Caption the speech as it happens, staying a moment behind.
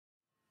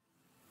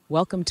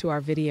Welcome to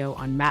our video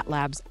on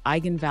Matlab's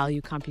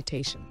eigenvalue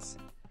computations.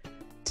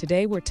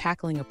 Today we're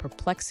tackling a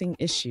perplexing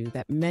issue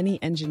that many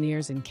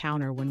engineers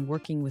encounter when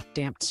working with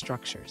damped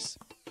structures.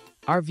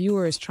 Our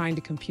viewer is trying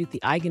to compute the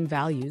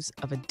eigenvalues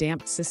of a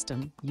damped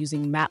system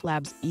using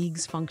Matlab's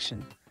eigs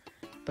function,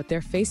 but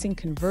they're facing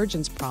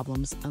convergence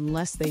problems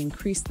unless they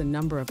increase the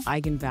number of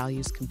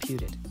eigenvalues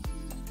computed.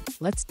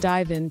 Let's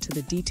dive into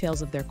the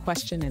details of their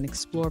question and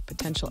explore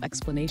potential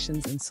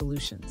explanations and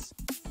solutions.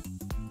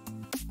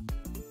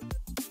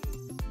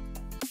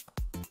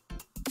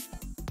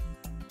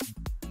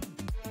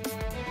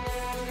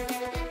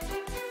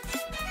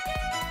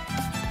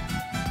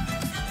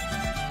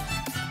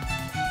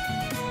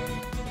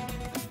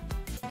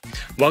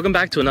 Welcome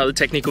back to another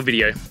technical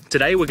video.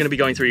 Today we're going to be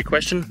going through your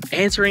question,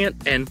 answering it,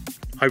 and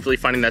hopefully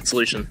finding that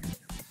solution.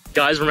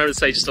 Guys, remember to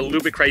stay just a little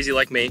bit crazy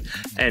like me,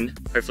 and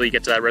hopefully you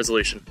get to that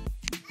resolution.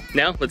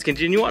 Now, let's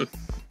continue on.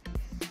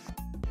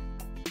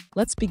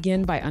 Let's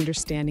begin by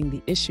understanding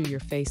the issue you're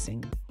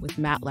facing with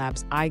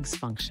Matlab's eigs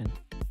function.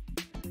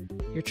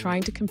 You're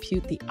trying to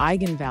compute the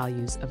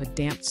eigenvalues of a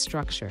damped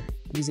structure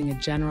using a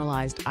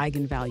generalized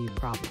eigenvalue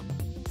problem.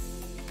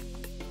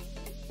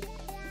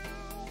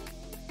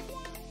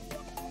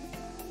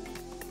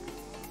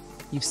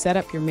 You've set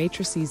up your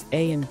matrices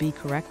A and B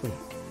correctly,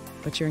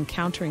 but you're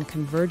encountering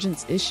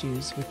convergence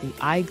issues with the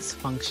eigs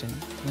function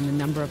when the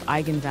number of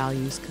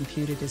eigenvalues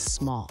computed is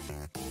small.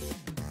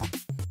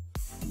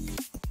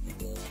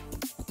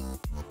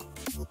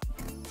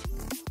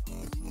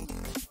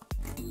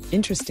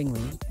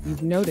 Interestingly,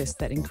 you've noticed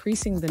that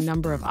increasing the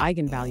number of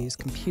eigenvalues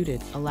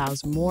computed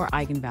allows more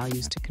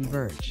eigenvalues to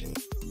converge.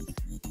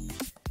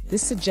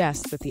 This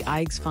suggests that the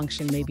eigs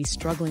function may be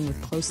struggling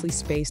with closely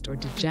spaced or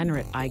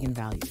degenerate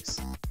eigenvalues.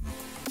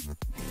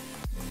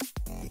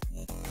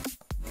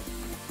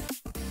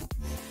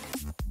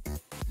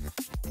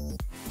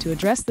 To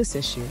address this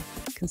issue,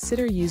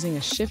 consider using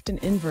a shift and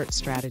invert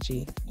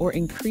strategy or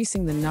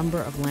increasing the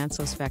number of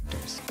Lanczos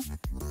vectors.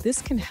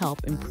 This can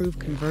help improve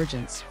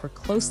convergence for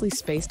closely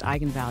spaced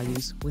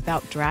eigenvalues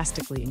without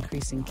drastically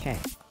increasing K.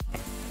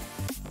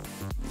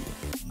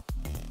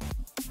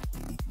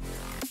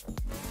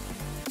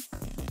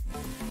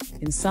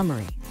 In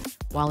summary,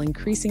 while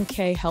increasing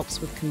K helps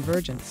with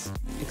convergence,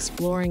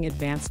 exploring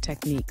advanced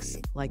techniques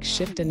like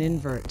shift and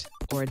invert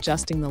or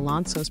adjusting the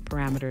Lanczos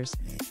parameters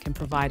can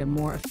provide a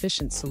more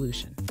efficient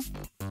solution.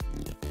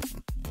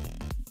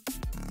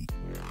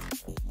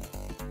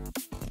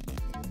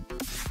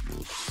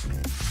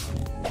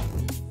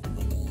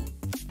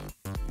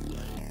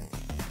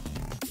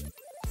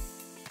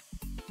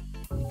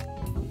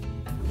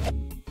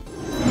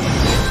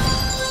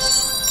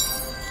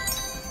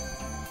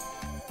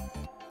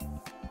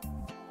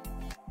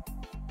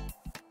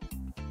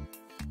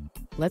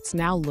 Let's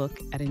now look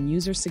at a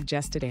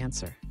user-suggested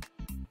answer.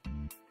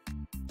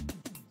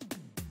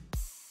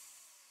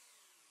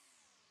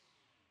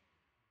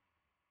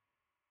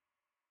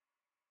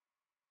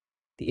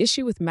 The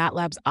issue with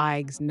Matlab's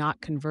eigs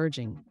not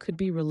converging could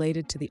be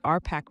related to the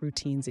RPAC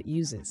routines it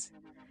uses.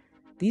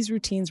 These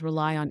routines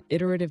rely on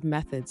iterative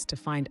methods to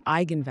find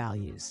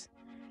eigenvalues,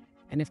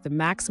 and if the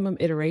maximum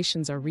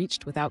iterations are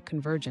reached without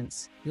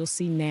convergence, you'll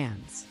see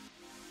nans.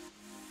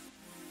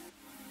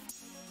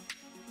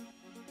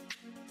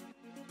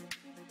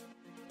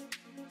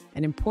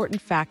 An important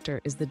factor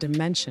is the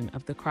dimension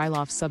of the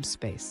Krylov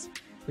subspace,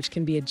 which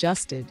can be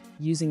adjusted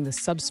using the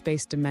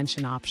subspace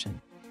dimension option.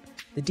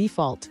 The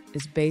default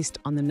is based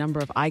on the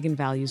number of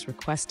eigenvalues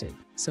requested,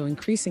 so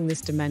increasing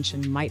this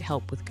dimension might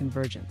help with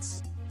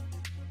convergence.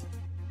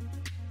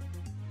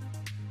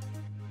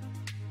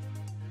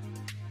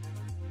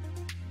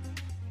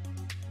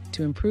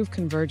 To improve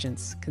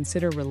convergence,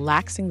 consider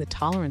relaxing the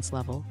tolerance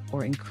level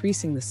or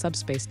increasing the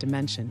subspace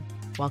dimension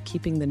while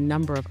keeping the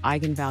number of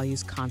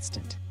eigenvalues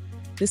constant.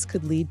 This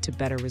could lead to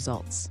better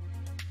results.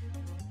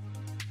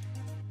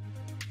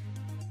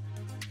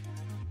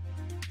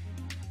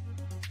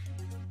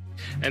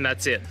 And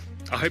that's it.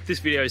 I hope this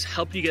video has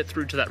helped you get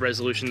through to that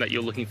resolution that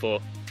you're looking for.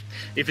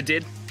 If it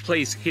did,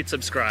 please hit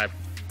subscribe.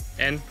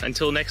 And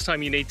until next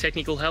time you need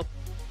technical help,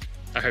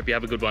 I hope you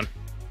have a good one.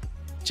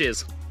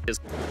 Cheers. Cheers.